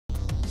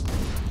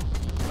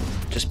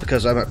Just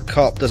because I'm a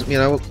cop doesn't mean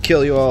I won't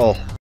kill you all.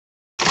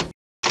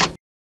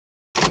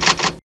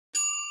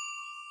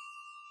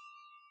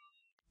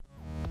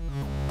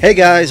 Hey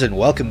guys, and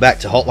welcome back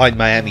to Hotline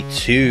Miami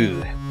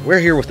 2. We're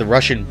here with the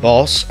Russian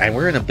boss, and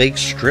we're in a big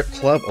strip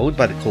club owned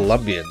by the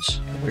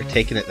Colombians. We're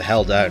taking it the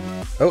hell down.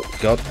 Oh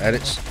god, and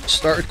it's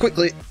started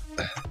quickly.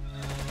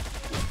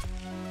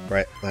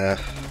 Right,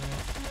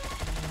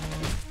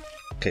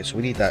 okay, so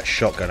we need that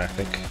shotgun, I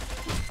think.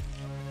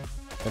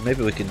 Or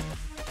maybe we can...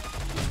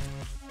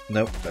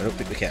 Nope, I don't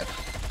think we can.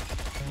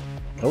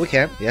 Oh, we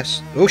can,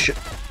 yes. Oh shit!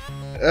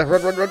 Run,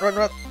 run, run, run,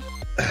 run!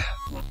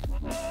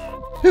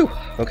 Whew,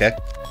 okay.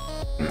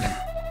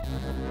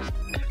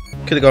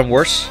 Could have gone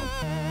worse.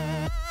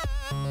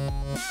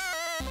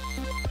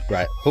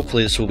 Right,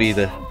 hopefully this will be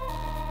the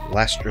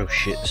last... Oh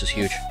shit, this is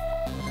huge.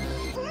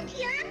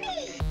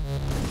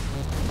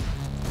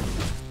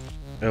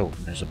 Oh,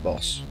 there's a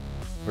boss.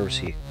 Where was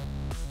he?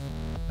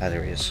 Ah,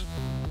 there he is.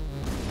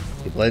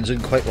 He blends in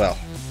quite well.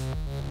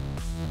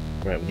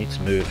 Right, we need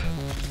to move.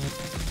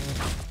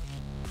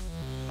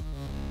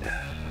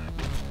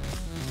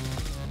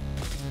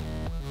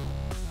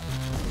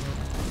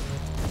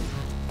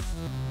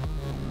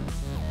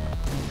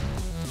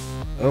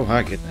 Oh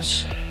my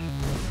goodness.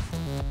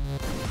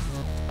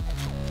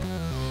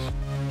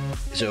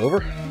 Is it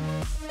over?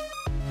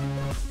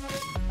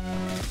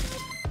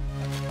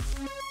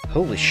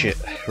 Holy shit.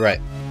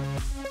 Right.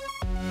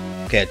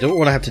 Okay, I don't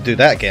want to have to do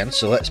that again,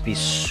 so let's be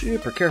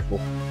super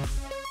careful.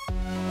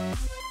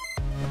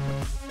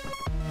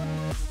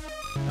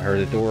 I heard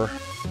a door.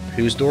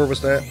 Whose door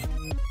was that?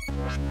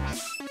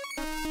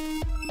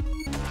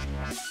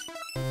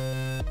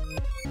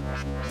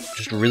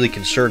 Just really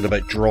concerned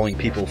about drawing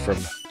people from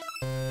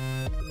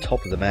the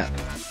top of the map.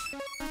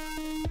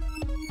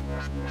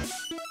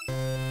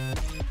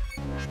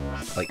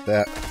 Like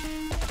that.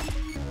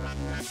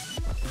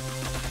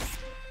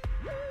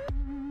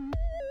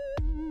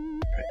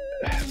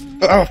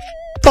 Oh,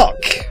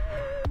 fuck!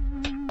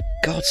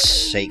 God's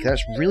sake,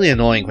 that's really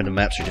annoying when the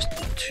maps are just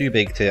too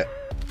big to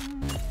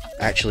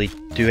actually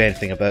do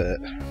anything about it.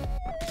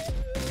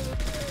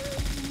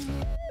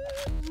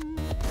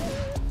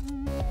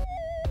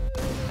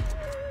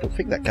 Don't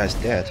think that guy's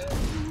dead.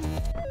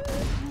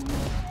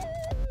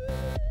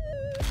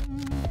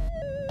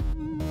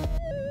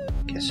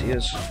 Guess he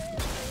is.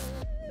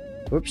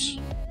 Whoops.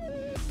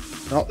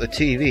 Not the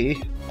TV.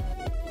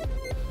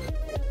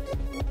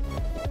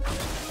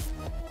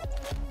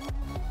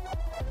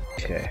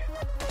 Okay.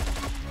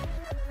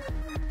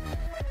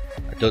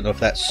 I don't know if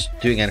that's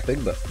doing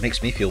anything, but it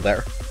makes me feel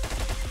better.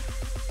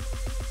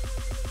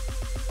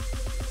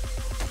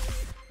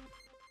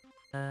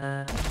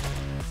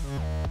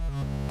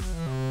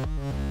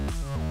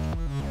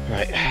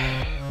 Right.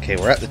 Okay,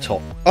 we're at the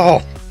top. Oh!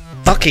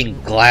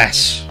 Fucking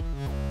glass!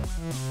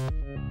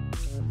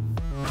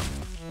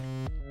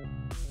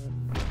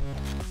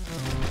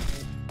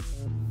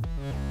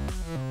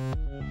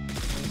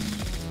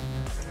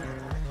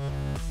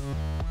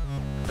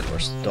 Of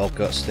course, the dog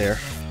guts there.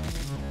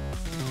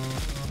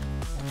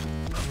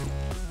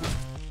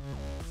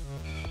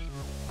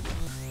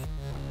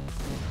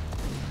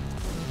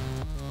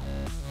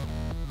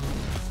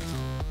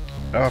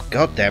 Oh,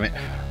 god damn it.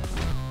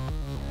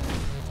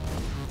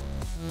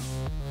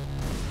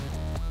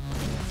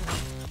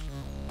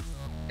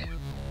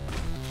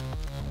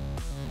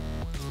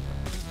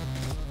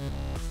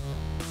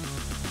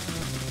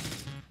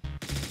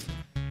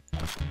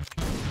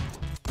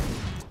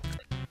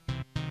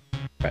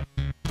 Right.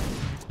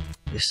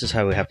 This is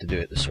how we have to do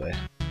it this way.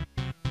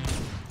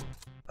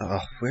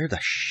 Oh, where the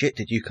shit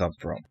did you come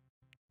from?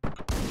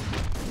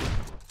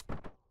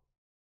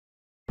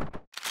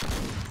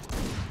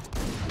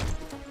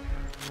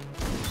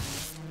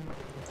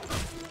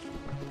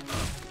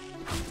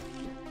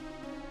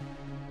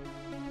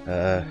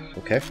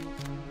 Okay.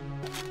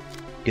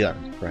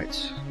 Gun,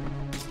 right.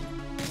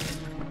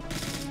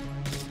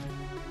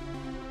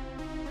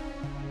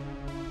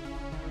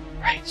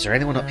 Right, is there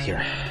anyone up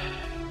here?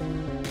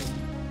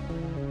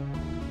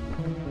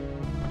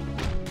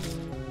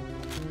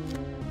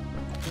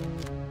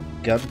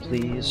 Gun,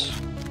 please.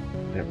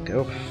 There we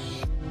go.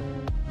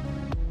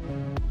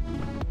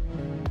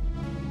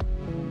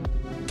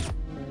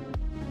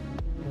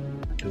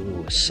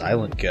 Ooh, a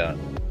silent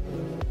gun.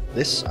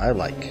 This I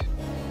like.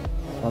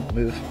 Come on,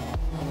 move.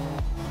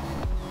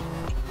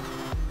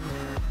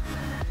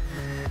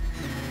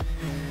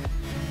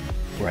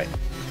 Right.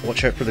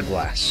 Watch out for the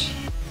glass.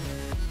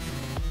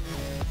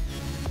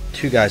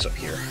 Two guys up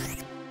here.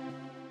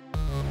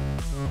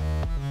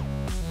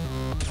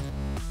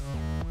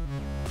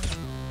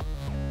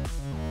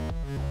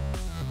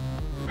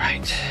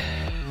 Right.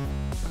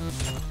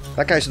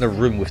 That guy's in a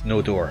room with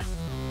no door.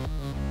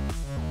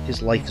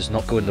 His life is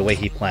not going the way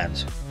he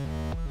planned.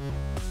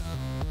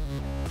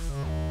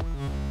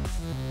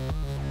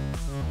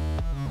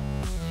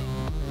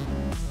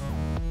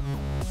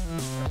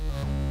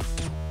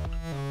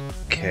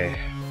 Okay.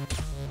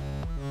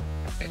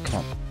 Okay, come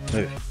on,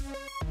 move.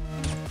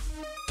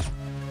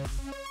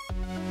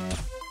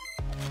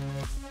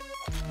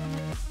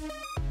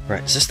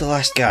 Right, is this the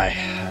last guy?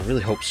 I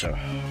really hope so.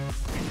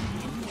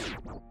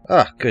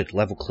 Ah, good,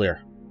 level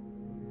clear.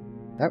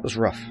 That was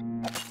rough.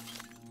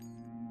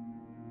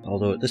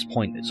 Although at this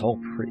point it's all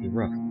pretty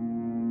rough.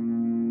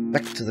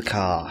 Back to the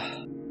car.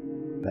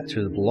 Back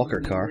to the blocker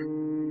car.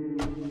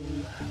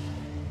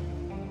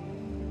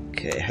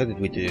 Okay, how did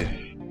we do?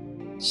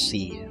 Let's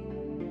see.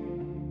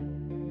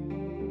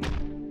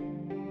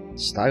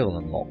 Style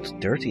unlocked.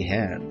 Dirty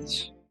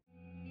hands.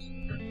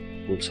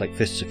 Looks like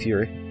Fists of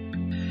Fury.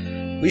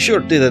 We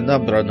sure did a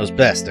number on those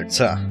bastards,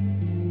 huh?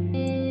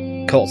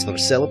 Calls for a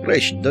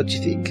celebration, don't you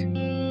think?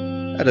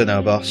 I don't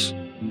know, boss.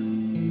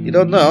 You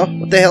don't know?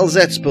 What the hell is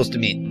that supposed to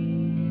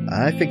mean?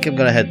 I think I'm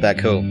gonna head back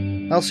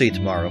home. I'll see you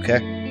tomorrow, okay?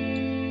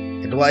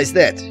 And why is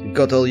that? You've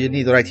got all you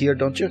need right here,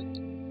 don't you?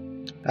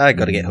 I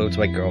gotta get home to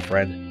my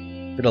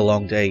girlfriend. Been a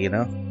long day, you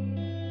know?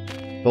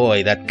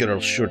 Boy, that girl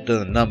sure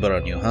done a number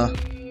on you, huh?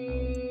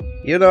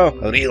 You know,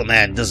 a real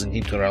man doesn't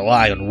need to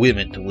rely on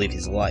women to live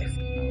his life.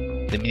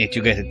 The minute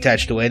you get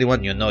attached to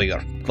anyone, you know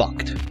you're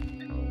fucked.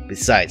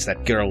 Besides,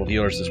 that girl of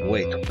yours is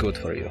way too good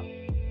for you.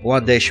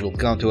 One day she will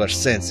come to her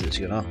senses,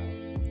 you know?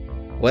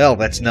 Well,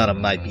 that's none of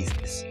my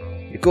business.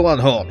 You go on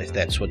home if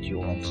that's what you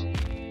want.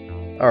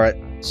 Alright,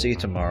 see you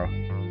tomorrow.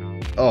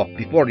 Oh,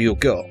 before you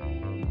go,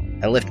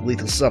 I left a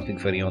little something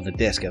for you on the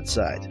desk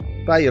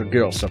outside. Buy your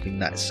girl something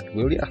nice,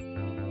 will ya?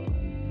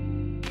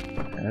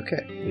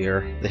 Okay,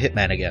 we're the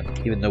hitman again,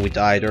 even though we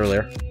died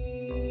earlier.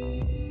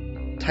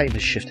 Time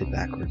has shifted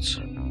backwards.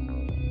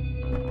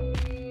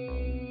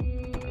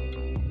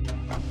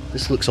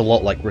 This looks a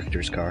lot like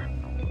Richter's car.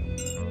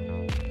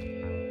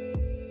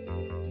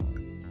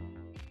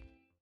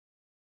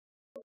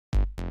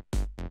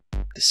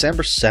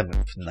 December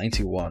 7th,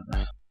 91.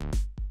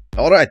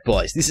 Alright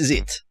boys, this is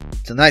it.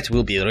 Tonight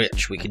we'll be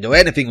rich, we can do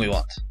anything we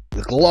want.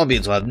 The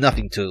Colombians will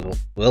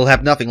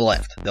have nothing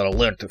left. They'll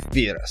learn to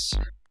fear us.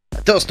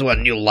 A toast to our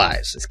new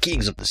lives as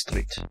kings of the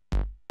street.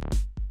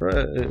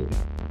 Right.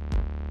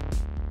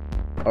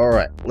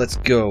 Alright, let's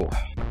go.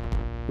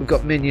 We've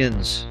got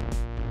minions.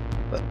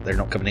 But they're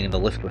not coming in the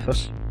lift with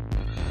us.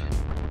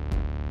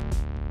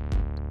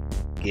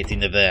 Get in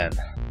the van.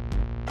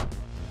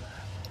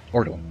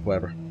 Or don't,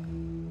 whatever.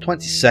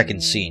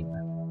 22nd scene.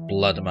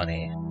 Blood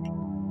money.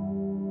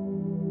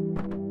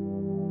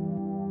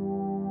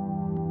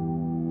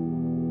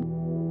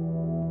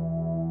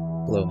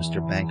 Hello,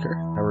 Mr. Banker.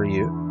 How are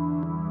you?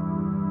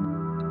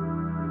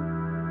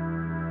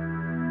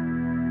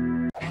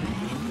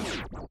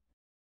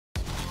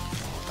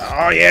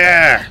 Oh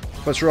yeah!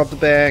 Let's rob the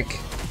bank.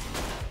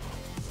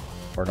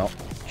 Or not.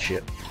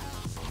 Shit.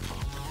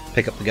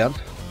 Pick up the gun.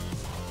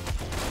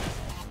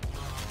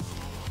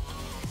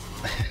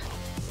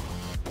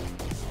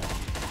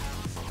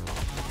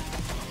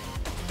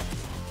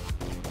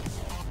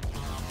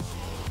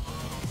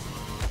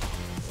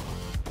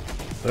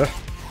 I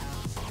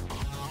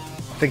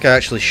think I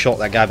actually shot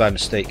that guy by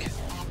mistake.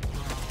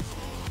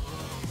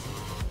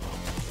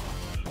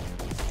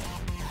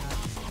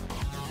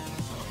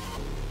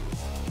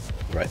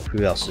 Right,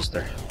 who else is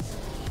there?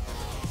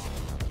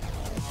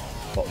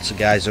 Lots of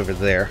guys over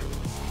there.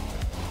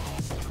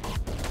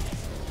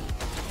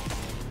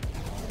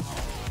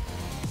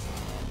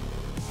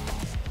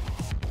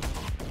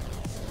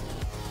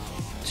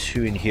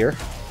 Two in here.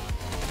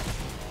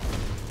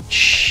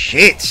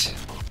 Shit!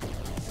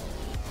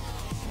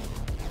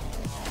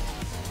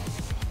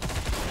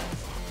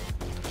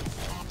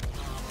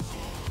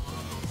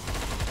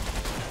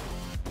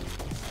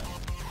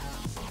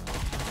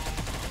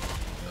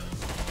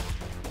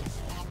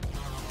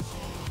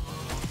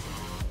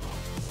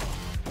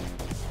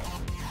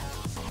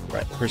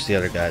 Right, where's the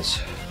other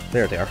guys?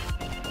 There they are.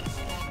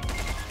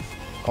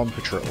 On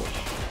patrol.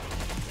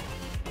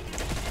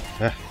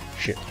 Ah,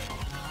 shit.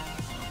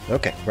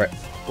 Okay, right.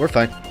 We're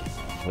fine.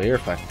 We're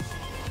fine.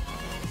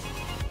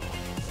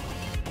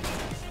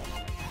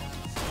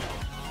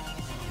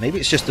 Maybe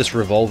it's just this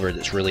revolver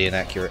that's really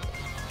inaccurate.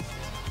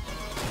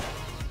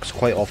 Because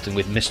quite often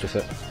we've missed with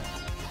it.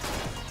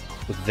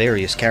 With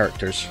various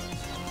characters.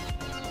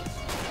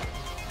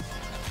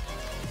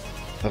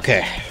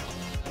 Okay.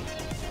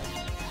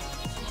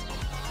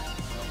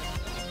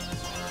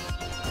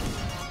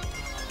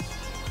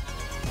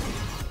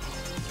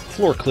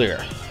 Floor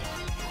clear.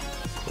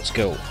 Let's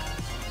go.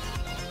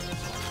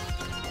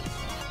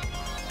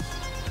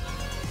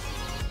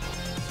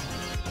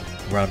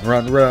 Run,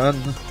 run, run.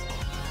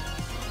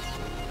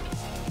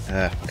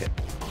 Okay.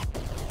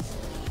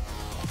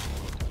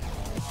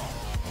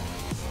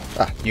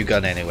 Ah, new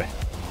gun anyway.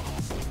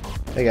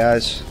 Hey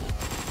guys.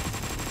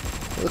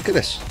 Look at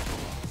this.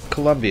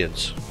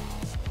 Colombians.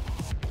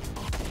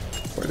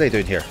 What are they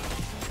doing here?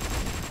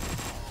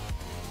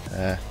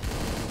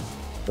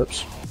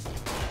 Oops.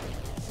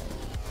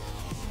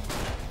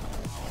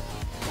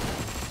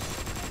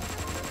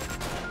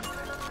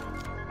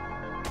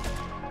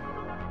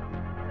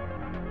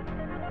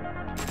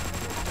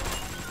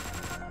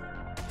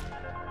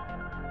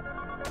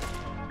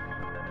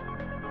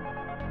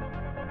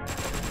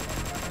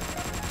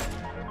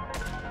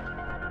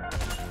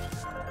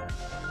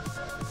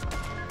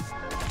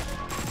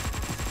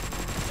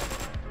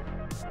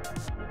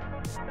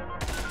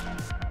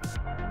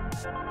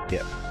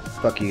 Yeah,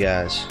 fuck you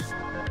guys.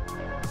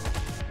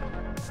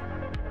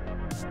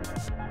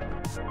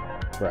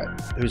 Right,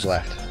 who's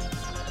left?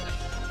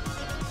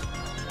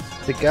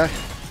 Big guy?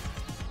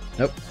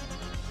 Nope.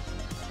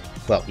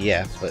 Well,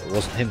 yeah, but it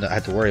wasn't him that I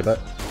had to worry about.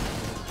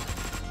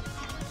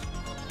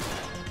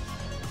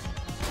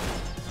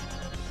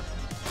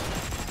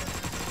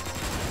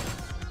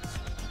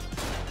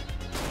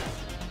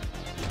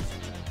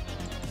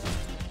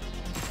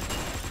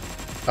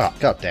 Oh,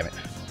 god damn it.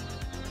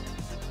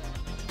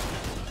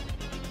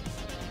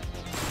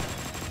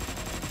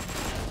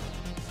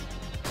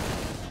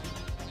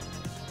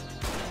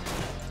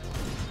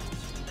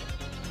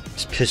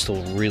 This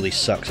pistol really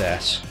sucks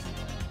ass.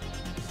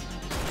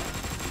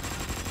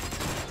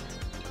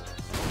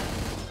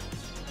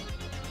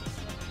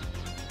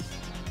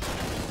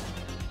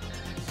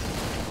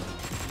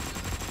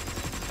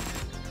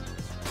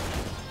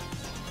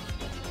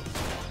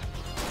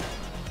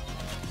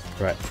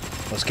 Right,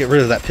 let's get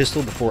rid of that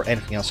pistol before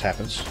anything else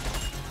happens.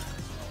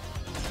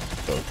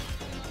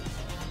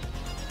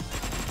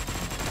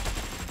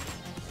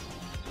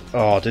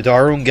 Oh, did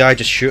our own guy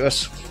just shoot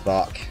us?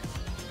 Fuck.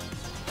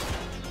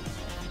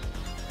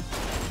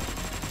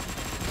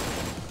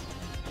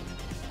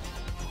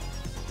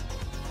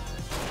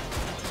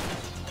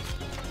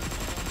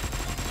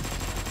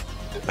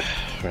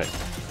 Right,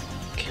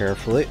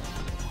 carefully.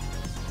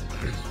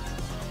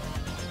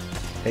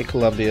 Hey,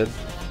 Colombian.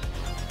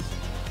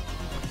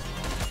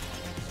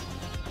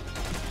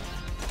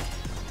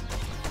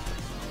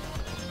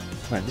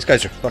 Man, these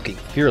guys are fucking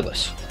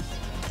fearless.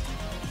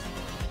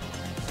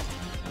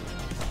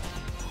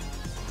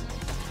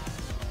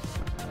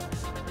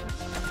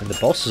 And the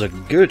boss is a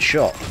good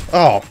shot.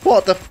 Oh,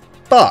 what the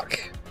fuck?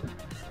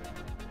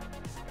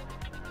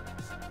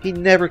 He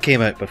never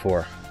came out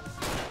before.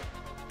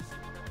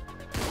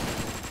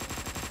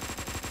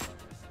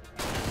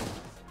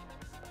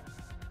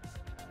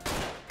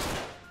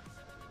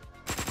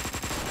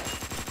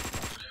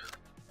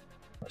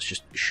 Let's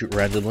just shoot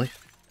randomly.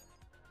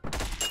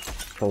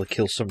 Probably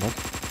kill someone.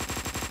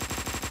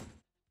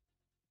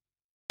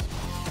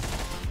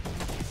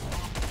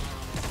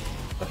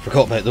 I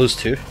forgot about those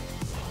two.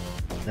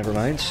 Never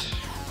mind.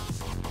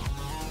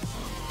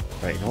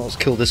 Right, now let's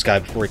kill this guy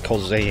before he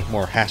causes any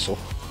more hassle.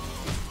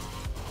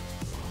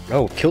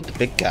 Oh, killed the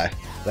big guy.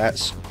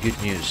 That's good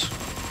news.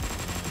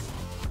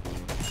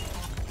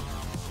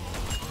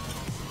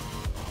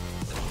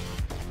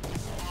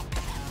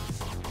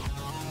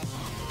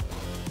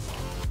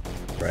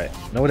 Right,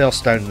 no one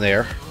else down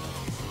there.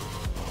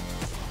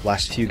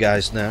 Last few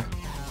guys now.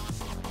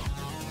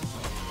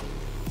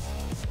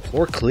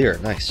 Floor clear,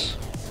 nice.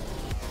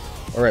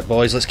 Alright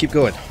boys, let's keep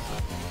going.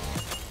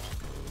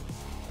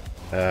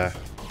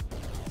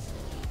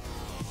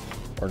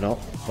 Or not.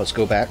 Let's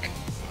go back.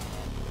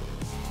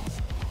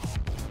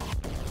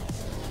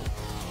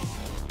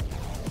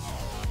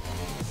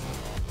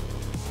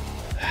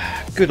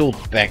 Good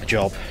old back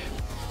job.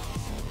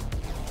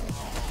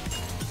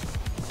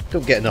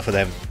 Don't get enough of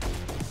them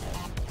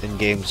in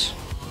games,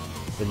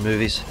 in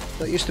movies.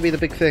 That used to be the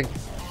big thing.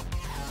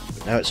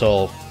 But now it's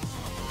all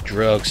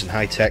drugs and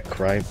high-tech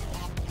crime.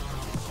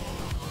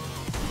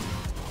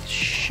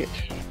 Shit.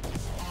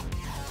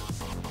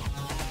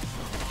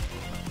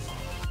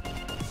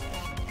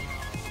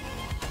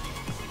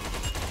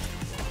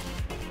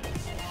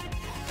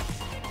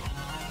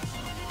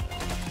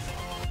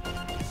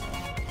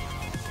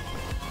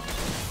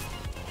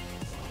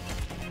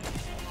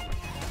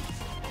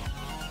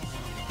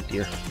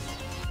 Dear.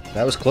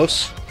 That was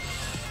close.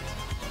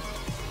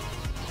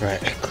 Right,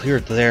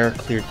 cleared there,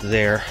 cleared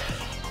there.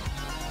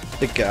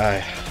 Big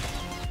guy.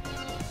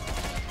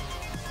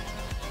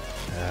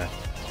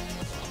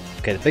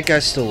 Okay, the big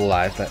guy's still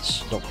alive,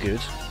 that's not good.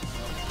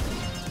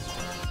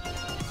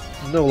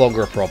 No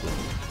longer a problem.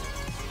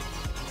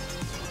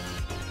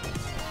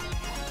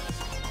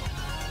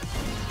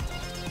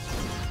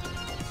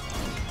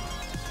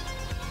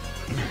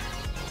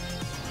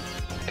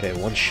 Okay,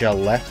 one shell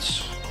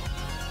left.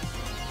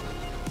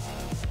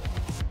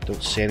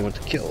 Don't see anyone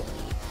to kill.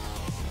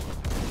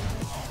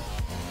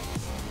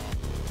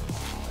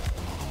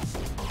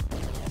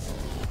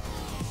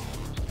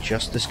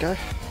 Just this guy?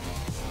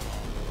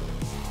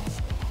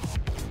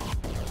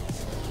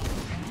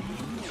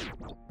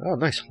 Oh,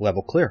 nice.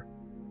 Level clear.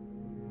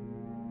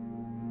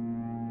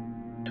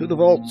 To the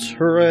vaults!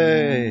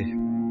 Hooray!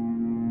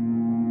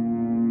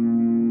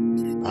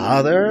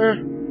 Father?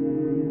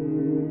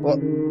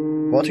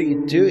 What are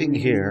you doing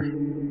here?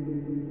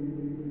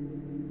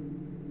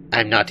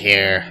 I'm not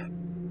here.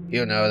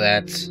 You know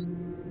that.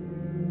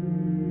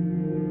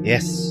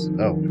 Yes.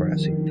 Oh,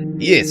 perhaps.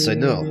 Yes, I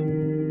know.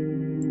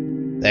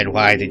 Then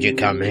why did you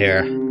come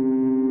here?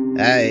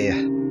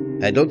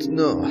 I don't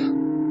know.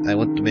 I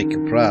want to make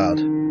you proud.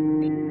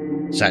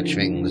 Such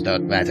things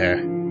don't matter.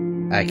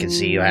 I can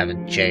see you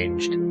haven't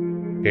changed.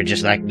 You're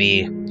just like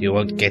me. You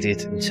won't get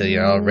it until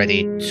you're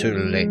already too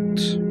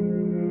late.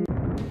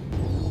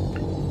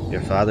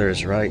 Your father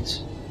is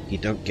right. You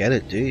don't get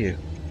it, do you?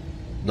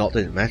 Not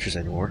that it matters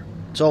anymore.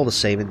 It's all the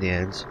same in the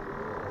end.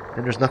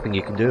 and there's nothing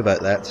you can do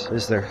about that,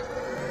 is there?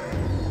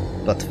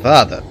 But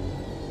Father,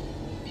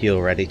 he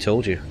already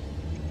told you.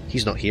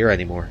 He's not here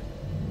anymore.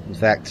 In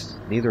fact,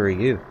 neither are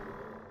you.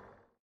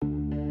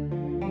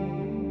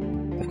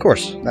 Of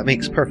course, that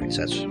makes perfect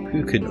sense.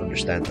 Who couldn't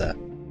understand that?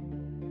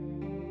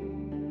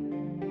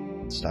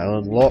 Style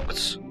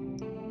unlocked.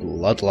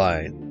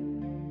 Bloodline.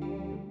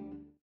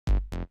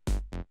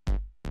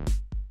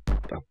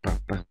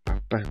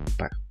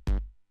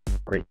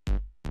 Great.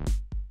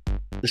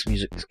 This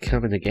music is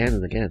coming again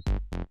and again.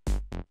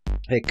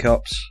 Hey,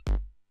 cops.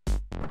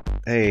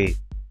 Hey,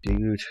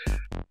 dude.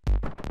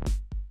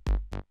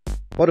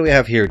 What do we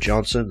have here,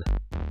 Johnson?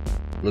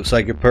 Looks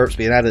like your perp's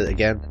being at it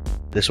again.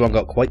 This one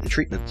got quite the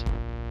treatment.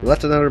 You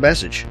left another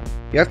message.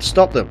 You have to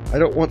stop them. I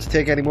don't want to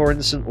take any more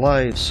innocent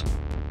lives.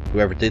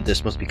 Whoever did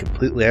this must be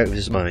completely out of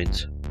his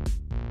mind.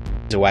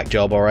 It's a whack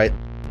job, alright.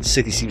 The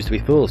city seems to be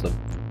full of them.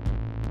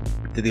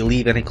 Did he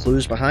leave any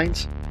clues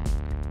behind?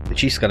 The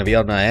chief's gonna be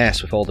on my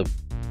ass with all the...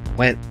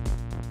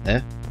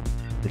 The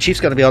chief's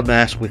gonna be on my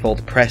ass with all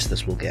the press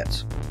this will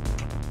get.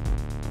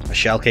 A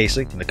shell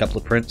casing and a couple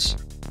of prints.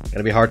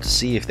 Gonna be hard to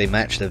see if they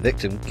match the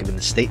victim, given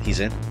the state he's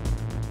in.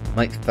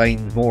 Might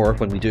find more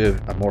when we do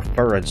a more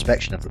thorough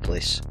inspection of the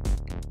place.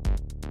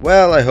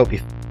 Well, I hope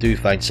you do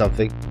find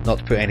something, not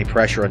to put any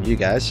pressure on you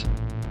guys.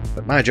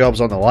 But my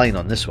job's on the line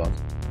on this one.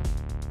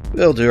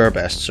 We'll do our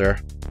best, sir.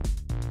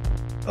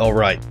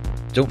 Alright,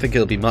 don't think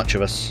it'll be much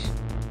of us.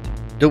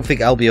 Don't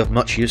think I'll be of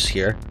much use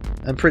here.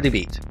 I'm pretty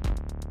beat.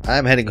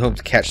 I'm heading home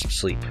to catch some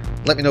sleep.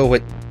 Let me know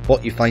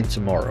what you find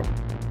tomorrow.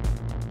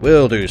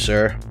 Will do,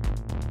 sir.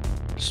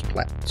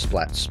 Splat,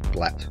 splat,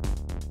 splat.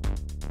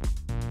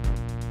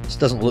 This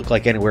doesn't look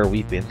like anywhere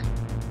we've been.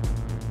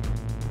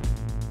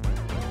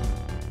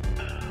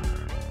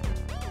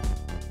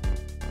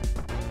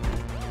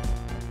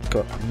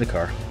 Got in the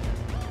car.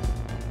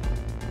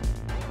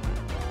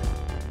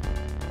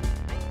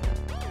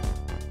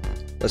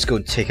 Let's go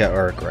and take out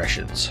our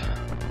aggressions.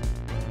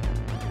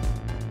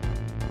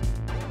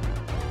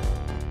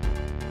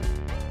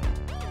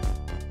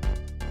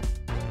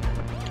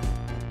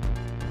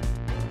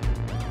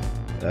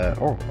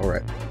 Oh,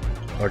 alright.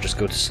 Or just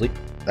go to sleep.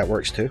 That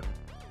works too.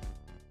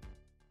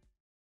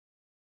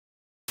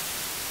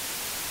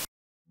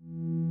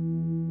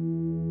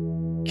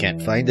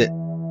 Can't find it.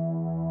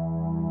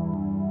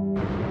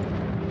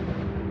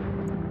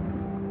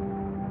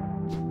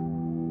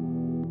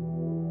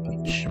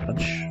 Punch,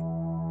 punch.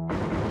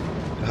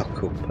 Oh,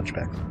 cool. Punch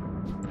back.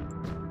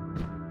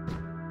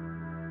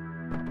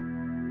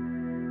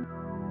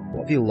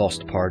 What have you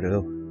lost,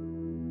 Pardo?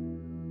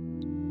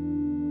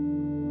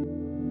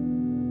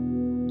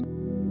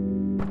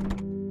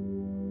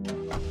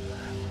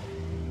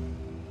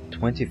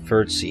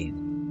 23rd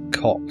scene.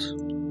 Caught.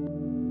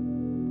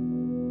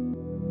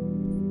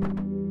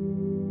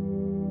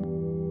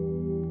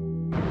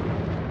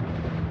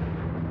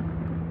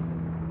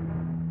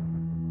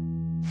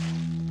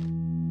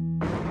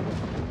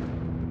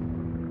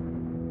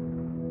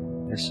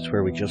 This is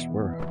where we just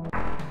were.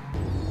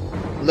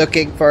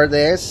 Looking for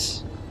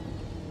this?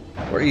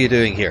 What are you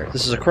doing here?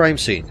 This is a crime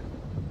scene.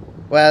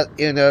 Well,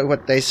 you know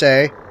what they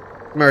say.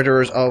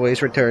 Murderers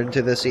always return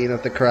to the scene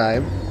of the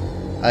crime.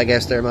 I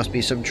guess there must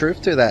be some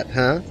truth to that,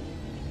 huh?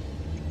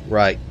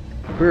 Right.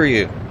 Who are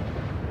you?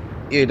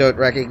 You don't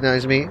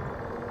recognize me?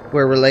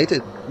 We're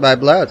related by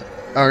blood,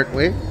 aren't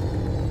we?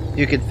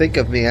 You can think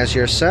of me as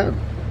your son.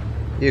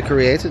 You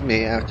created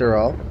me, after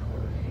all.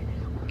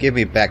 Give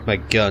me back my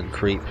gun,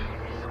 creep.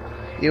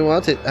 You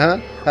want it,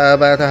 huh? How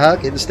about a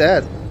hug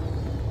instead?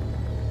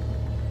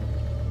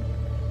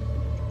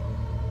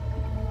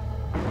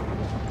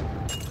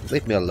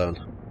 Leave me alone.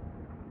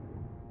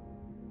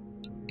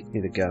 Give me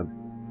the gun.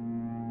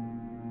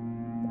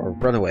 Or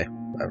run away,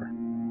 whatever.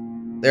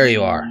 There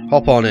you are.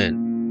 Hop on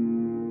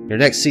in. Your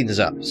next scene is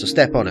up, so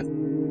step on it.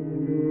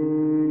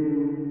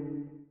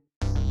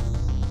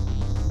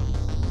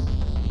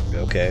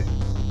 Okay.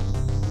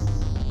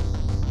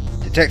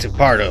 Detective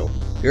Pardo,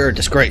 you're a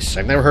disgrace.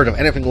 I've never heard of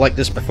anything like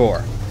this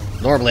before.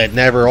 Normally I'd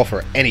never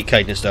offer any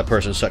kindness to a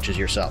person such as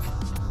yourself.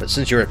 But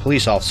since you're a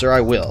police officer, I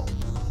will.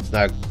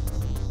 Now,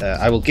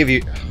 I will give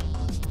you...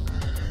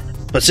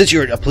 But since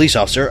you're a police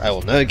officer, I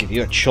will now give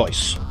you a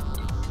choice.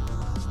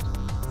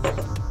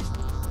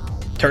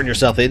 Turn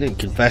yourself in and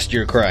confess to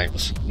your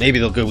crimes. Maybe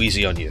they'll go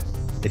easy on you.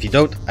 If you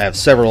don't, I have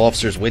several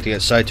officers waiting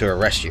outside to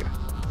arrest you.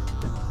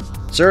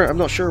 Sir, I'm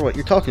not sure what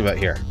you're talking about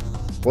here.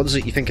 What is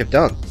it you think I've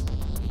done?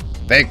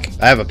 Think?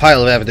 I have a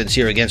pile of evidence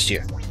here against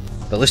you.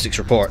 Ballistics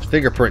reports,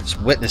 fingerprints,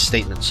 witness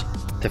statements.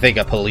 To think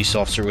a police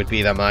officer would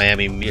be the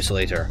Miami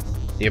mutilator.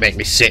 You make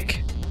me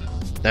sick.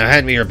 Now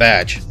hand me your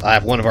badge. I'll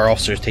have one of our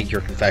officers take your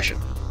confession.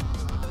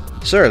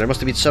 Sir, there must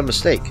have been some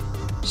mistake.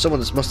 Someone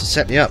must have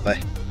set me up.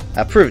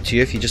 I'll prove it to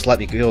you if you just let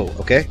me go,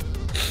 okay?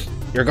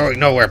 You're going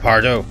nowhere,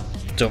 Pardo.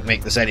 Don't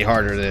make this any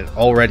harder than it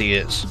already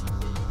is.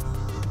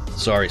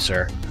 Sorry,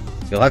 sir.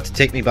 You'll have to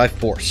take me by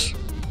force.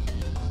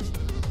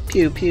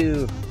 Pew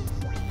pew.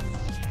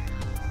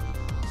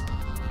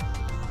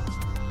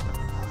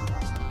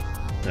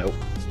 Nope.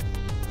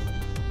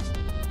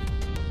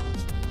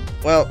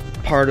 Well,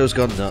 Pardo's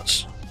gone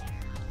nuts.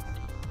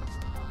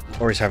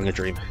 Or he's having a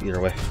dream, either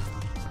way.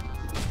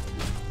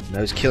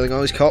 Now he's killing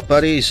all his cop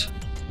buddies.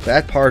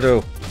 Bad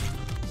Pardo.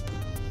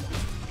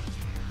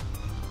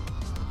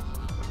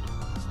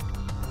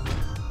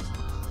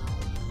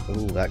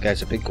 Ooh, that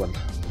guy's a big one.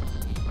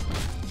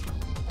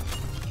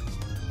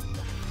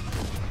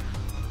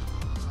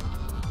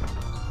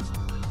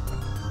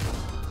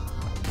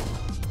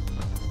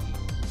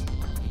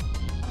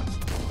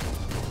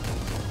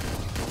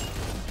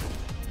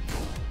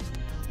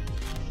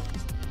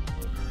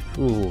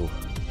 Ooh.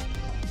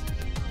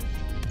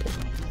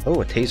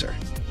 Oh, a taser.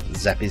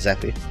 Zappy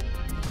zappy.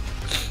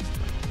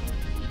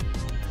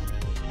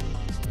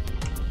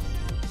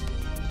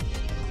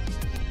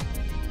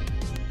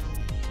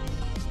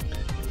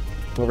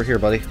 Come over here,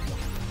 buddy.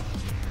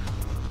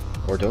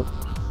 Or don't.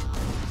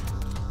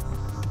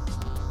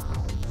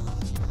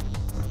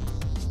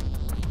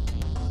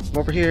 Come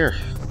over here.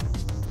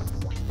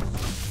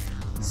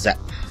 Zap.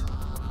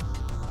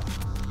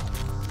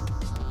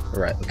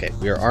 Alright, okay.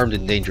 We are armed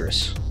and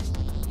dangerous.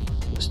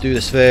 Let's do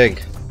this thing.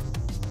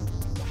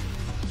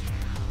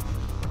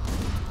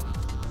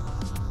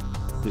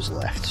 Who's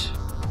left?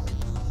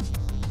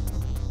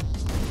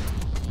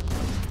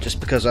 Just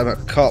because I'm a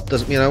cop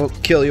doesn't mean I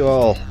won't kill you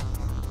all.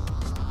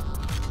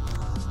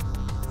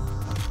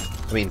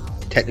 I mean,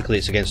 technically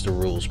it's against the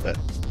rules, but...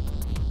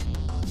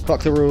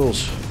 Fuck the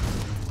rules.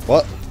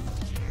 What?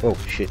 Oh,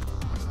 shit.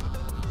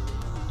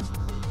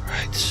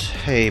 Right.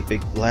 Hey,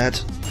 big lad.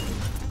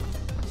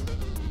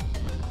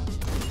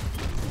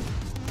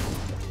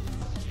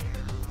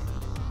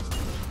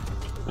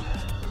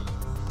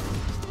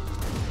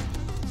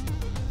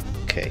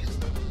 Okay.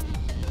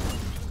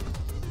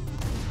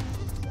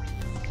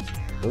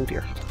 Oh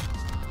dear.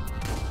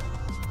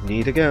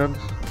 Need a gun.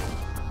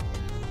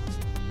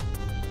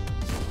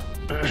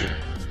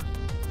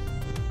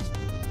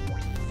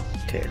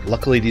 Okay,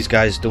 luckily these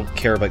guys don't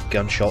care about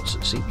gunshots,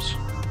 it seems.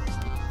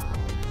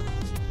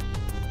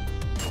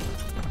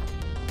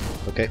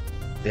 Okay,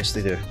 yes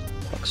they do.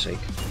 Fuck's sake.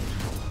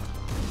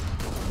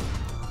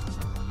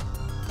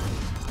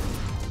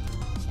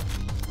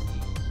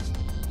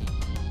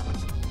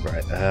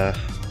 Right,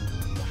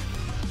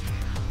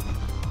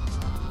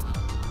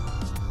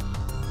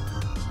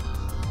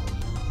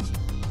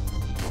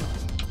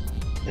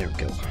 there we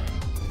go.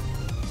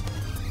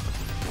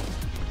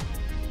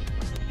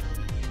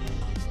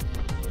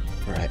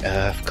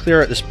 Right,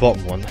 clear out this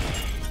bottom one.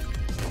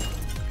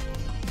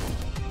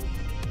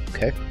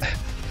 Okay.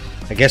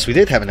 I guess we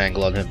did have an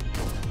angle on him.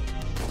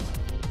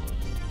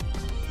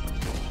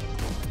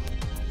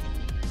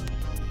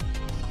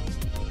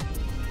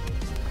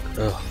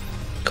 Ugh,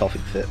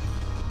 coughing fit.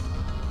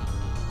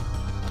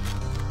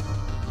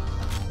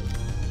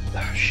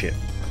 Ah, shit.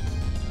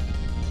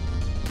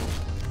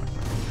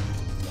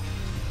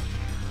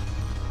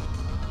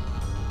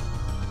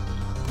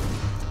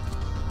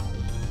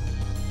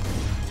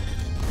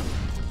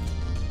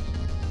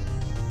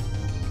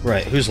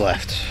 Right, who's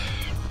left?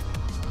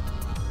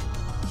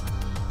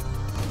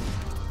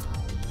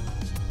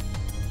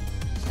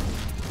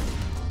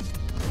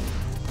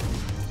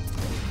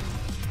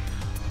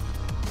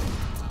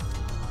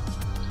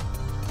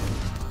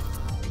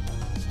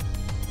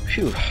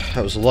 Phew,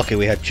 that was lucky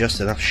we had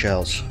just enough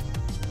shells.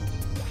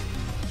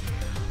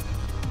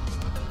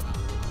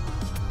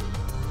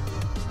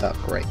 Oh,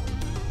 great.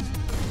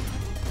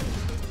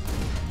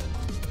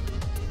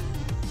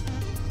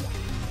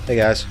 Hey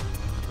guys.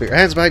 Put your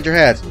hands behind your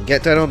head and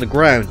get down on the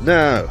ground.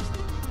 No!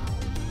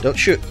 Don't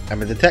shoot.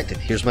 I'm a detective.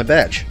 Here's my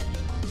badge.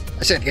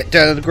 I said get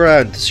down on the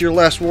ground. This is your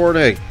last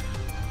warning.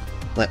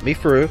 Let me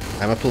through.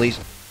 I'm a police...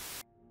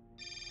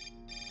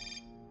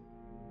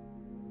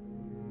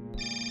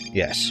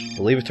 Yes,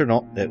 believe it or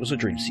not, it was a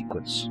dream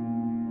sequence.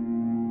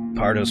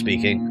 Pardo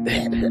speaking.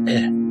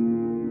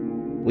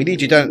 We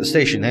need you down at the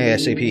station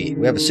ASAP.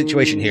 We have a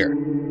situation here.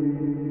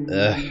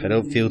 I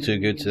don't feel too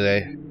good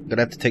today. I'm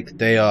gonna have to take the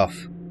day off.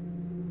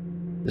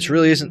 This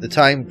really isn't the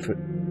time for...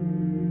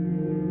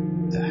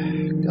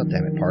 God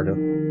damn it, Pardo.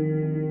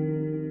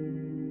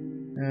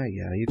 Ah,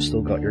 yeah, you've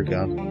still got your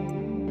gun.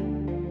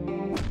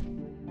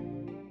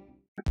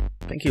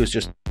 I think he was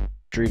just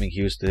dreaming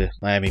he was the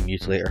Miami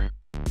Mutilator.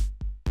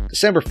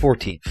 December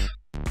 14th.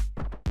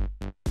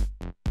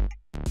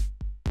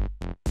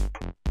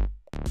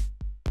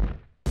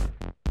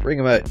 Bring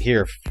him out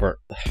here for...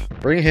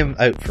 Bring him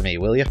out for me,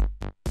 will you?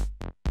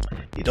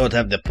 You don't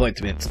have the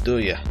appointment, do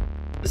you?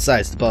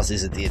 Besides, the boss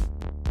isn't in.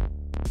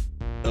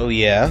 Oh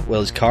yeah?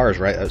 Well, his car is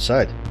right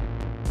outside.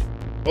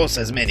 Boss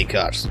has many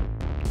cars.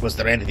 Was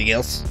there anything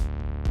else?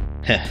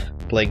 Heh,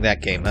 playing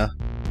that game, huh?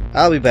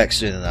 I'll be back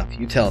soon enough.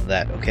 You tell him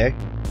that, okay?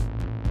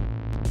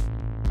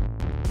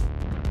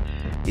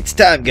 It's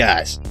time,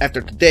 guys.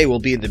 After today, we'll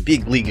be in the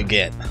big league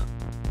again.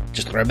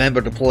 Just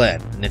remember the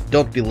plan, and then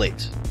don't be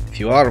late. If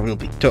you are, we'll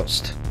be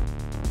toast.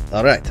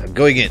 Alright, I'm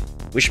going in.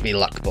 Wish me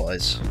luck,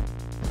 boys.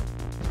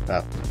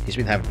 Wow, he's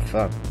been having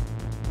fun.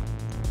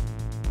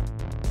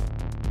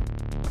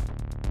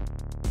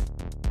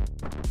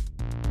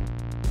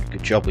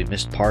 Good job we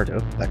missed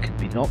Pardo. That could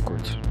be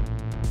awkward.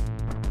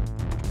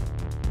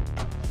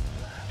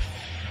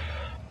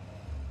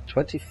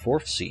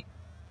 24th seat.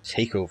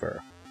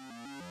 Takeover.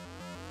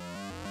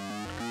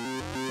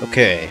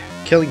 Okay,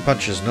 killing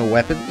punches, no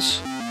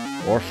weapons,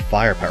 or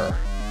firepower.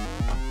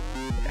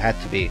 It had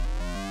to be.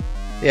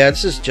 Yeah,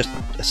 this is just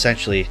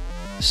essentially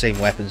the same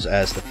weapons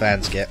as the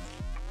fans get.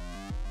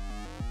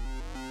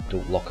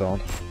 Don't lock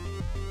on.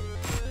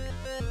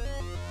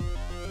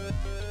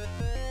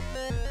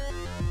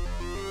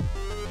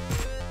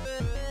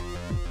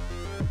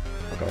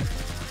 Oh god.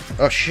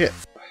 Oh shit!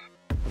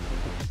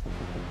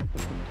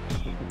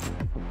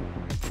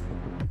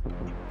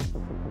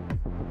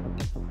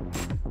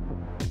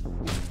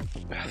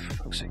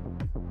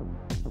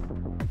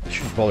 I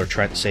shouldn't bother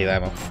trying to save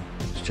ammo.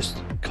 It's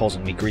just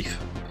causing me grief.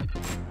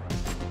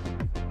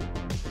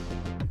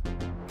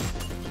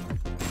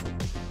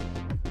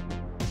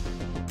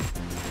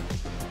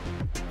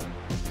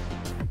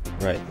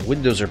 Right,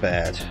 windows are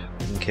bad.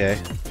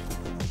 Okay.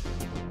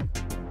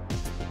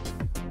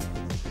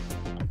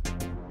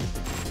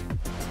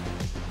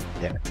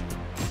 Damn it.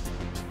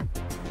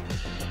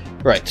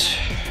 Right.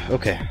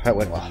 Okay, that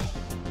went well.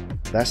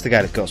 That's the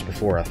guy that got us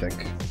before, I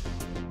think.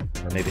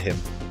 Or maybe him.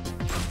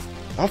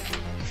 Oh, for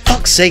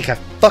fuck's sake, I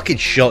fucking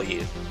shot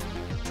you.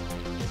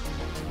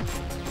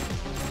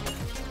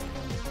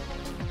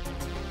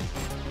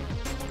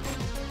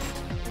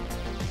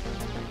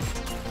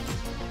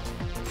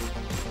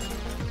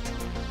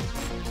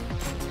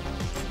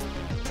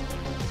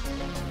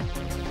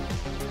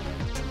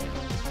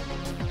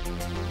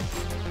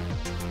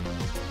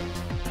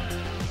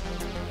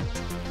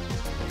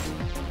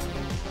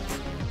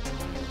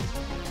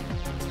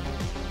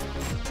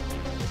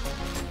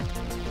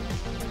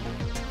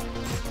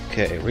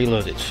 Okay,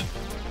 reload it.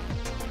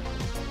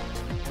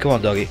 Come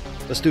on, doggy.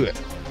 Let's do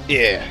it.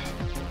 Yeah.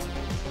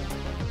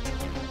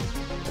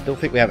 I don't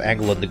think we have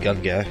angle on the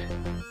gun guy.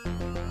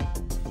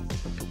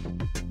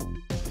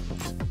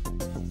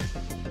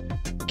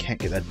 Can't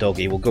get that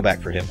doggy. We'll go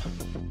back for him.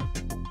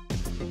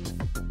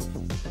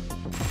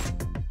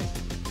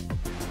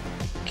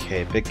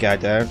 Okay, big guy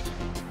down.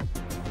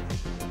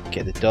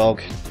 Get the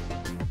dog.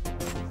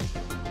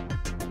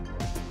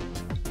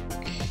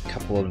 Okay, a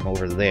couple of them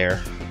over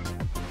there.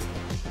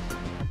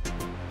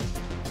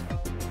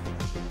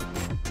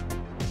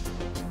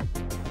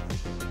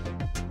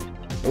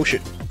 Oh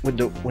shit.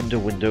 Window, window,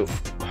 window.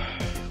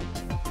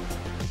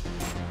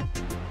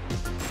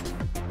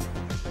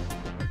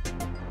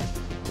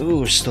 Ooh,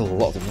 there's still a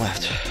lot of them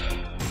left.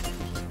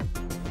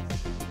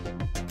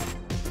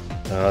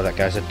 Oh, that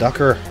guy's a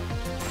ducker.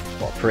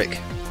 What a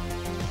prick.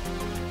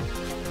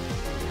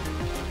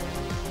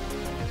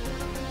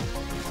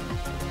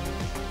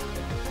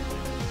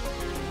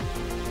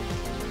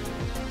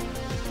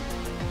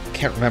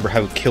 Can't remember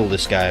how to kill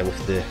this guy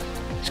with the...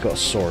 He's got a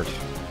sword.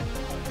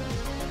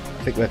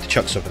 I think we have to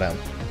chuck something at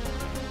him.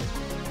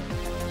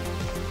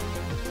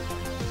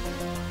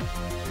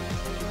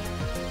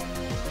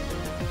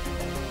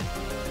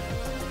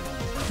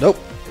 Nope.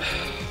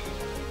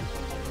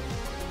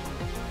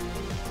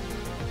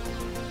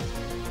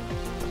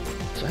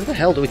 So how the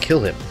hell do we kill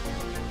him?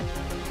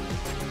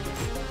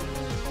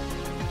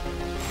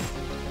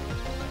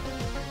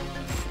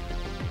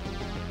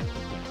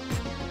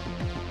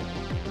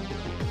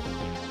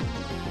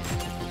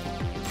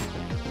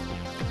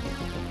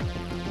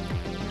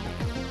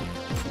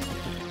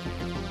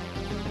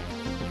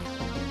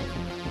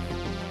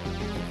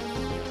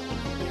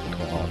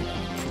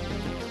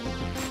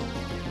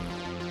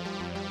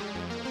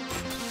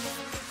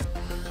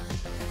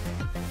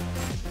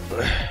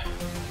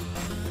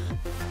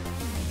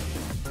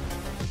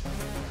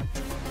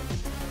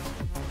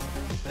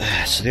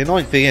 So the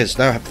annoying thing is,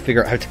 now I have to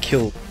figure out how to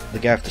kill the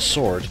guy with the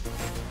sword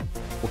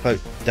without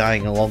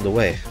dying along the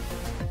way.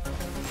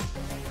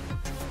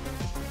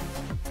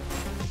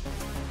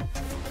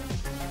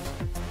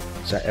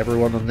 Is that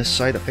everyone on this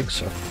side? I think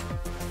so.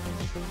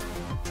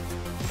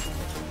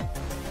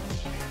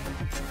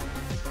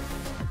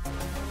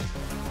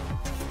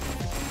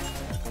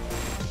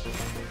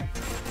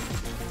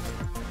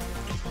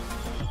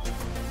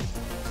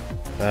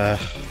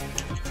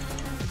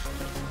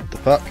 What the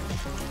fuck?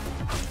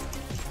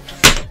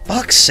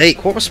 Fuck's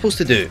sake, what am I supposed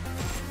to do?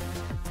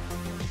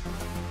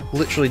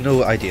 Literally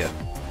no idea.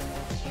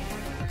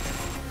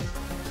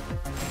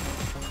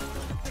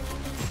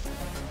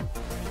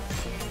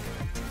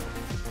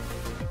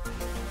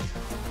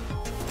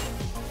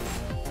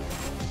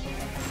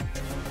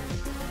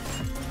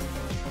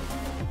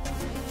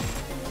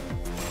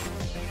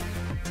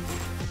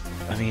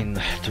 I mean,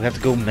 do we have to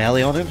go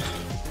melee on him?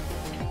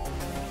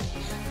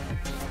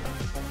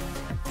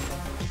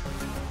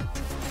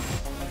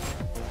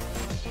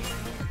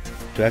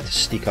 Do I have to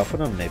sneak up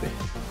on him, maybe?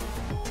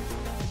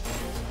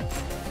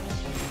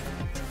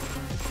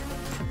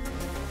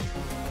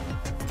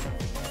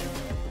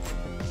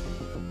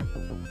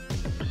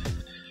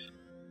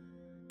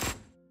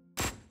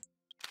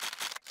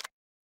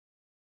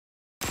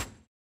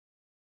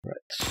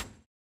 Right.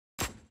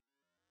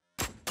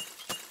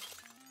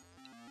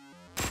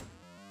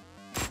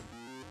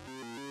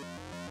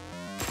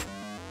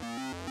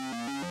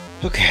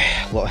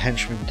 Okay, a lot of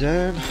henchmen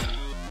down.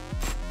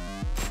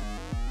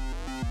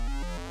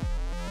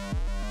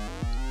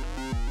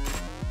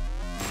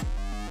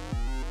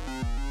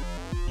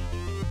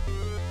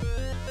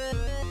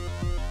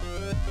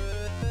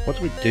 what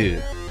do we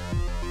do?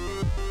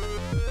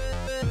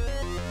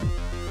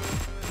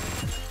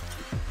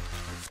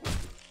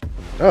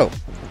 Oh,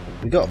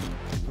 we got him.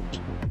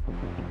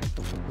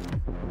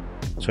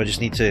 So I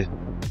just need to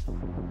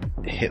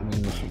hit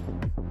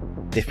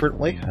him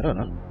differently? I don't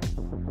know.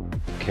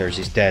 Who cares?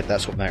 He's dead.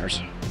 That's what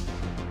matters.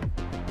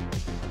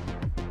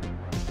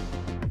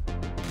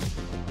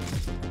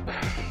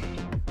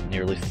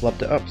 Nearly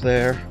flubbed it up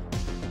there.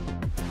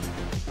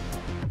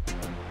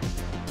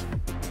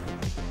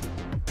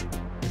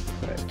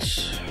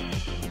 Right.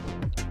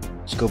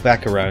 Let's go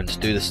back around.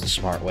 Do this the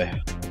smart way.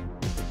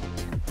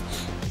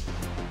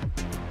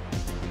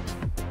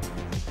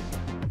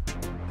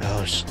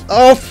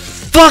 Oh,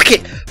 fuck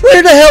it!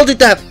 Where the hell did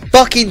that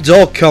fucking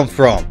dog come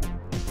from?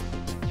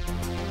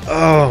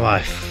 Oh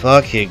my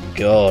fucking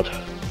god.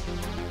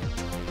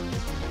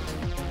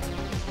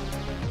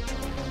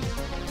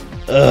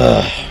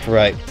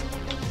 Right.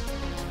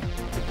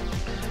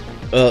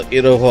 Well,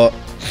 you know what?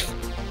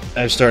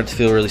 I'm starting to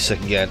feel really sick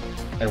again.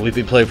 And we've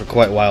been playing for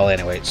quite a while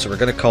anyway, so we're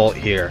going to call it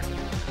here.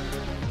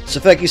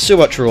 So thank you so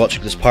much for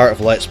watching this part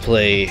of Let's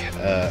Play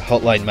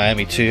Hotline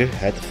Miami 2. I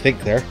had to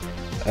think there.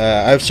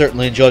 I've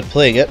certainly enjoyed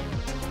playing it.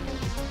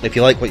 If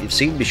you like what you've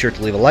seen, be sure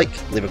to leave a like,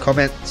 leave a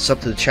comment, sub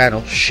to the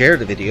channel, share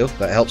the video,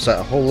 that helps out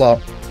a whole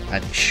lot,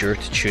 and be sure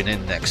to tune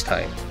in next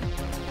time.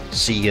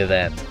 See you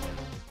then.